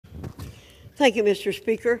Thank you, Mr.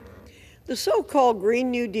 Speaker. The so-called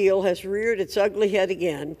Green New Deal has reared its ugly head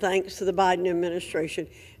again, thanks to the Biden administration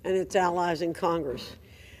and its allies in Congress.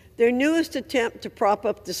 Their newest attempt to prop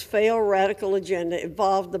up this failed radical agenda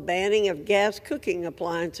involved the banning of gas cooking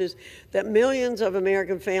appliances that millions of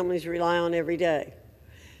American families rely on every day.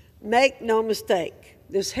 Make no mistake,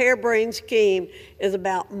 this harebrained scheme is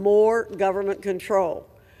about more government control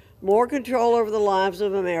over the lives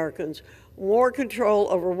of Americans, more control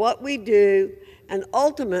over what we do, and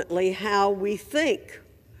ultimately how we think.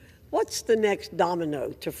 What's the next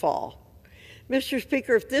domino to fall? Mr.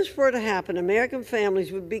 Speaker, if this were to happen, American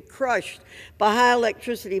families would be crushed by high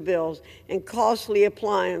electricity bills and costly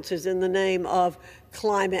appliances in the name of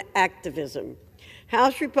climate activism.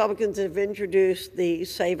 House Republicans have introduced the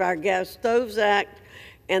Save Our Gas Stoves Act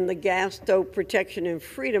and the Gas Stove Protection and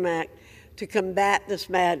Freedom Act to combat this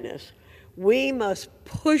madness. We must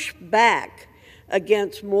push back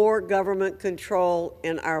against more government control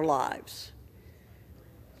in our lives.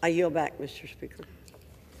 I yield back, Mr. Speaker.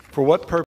 For what purpose?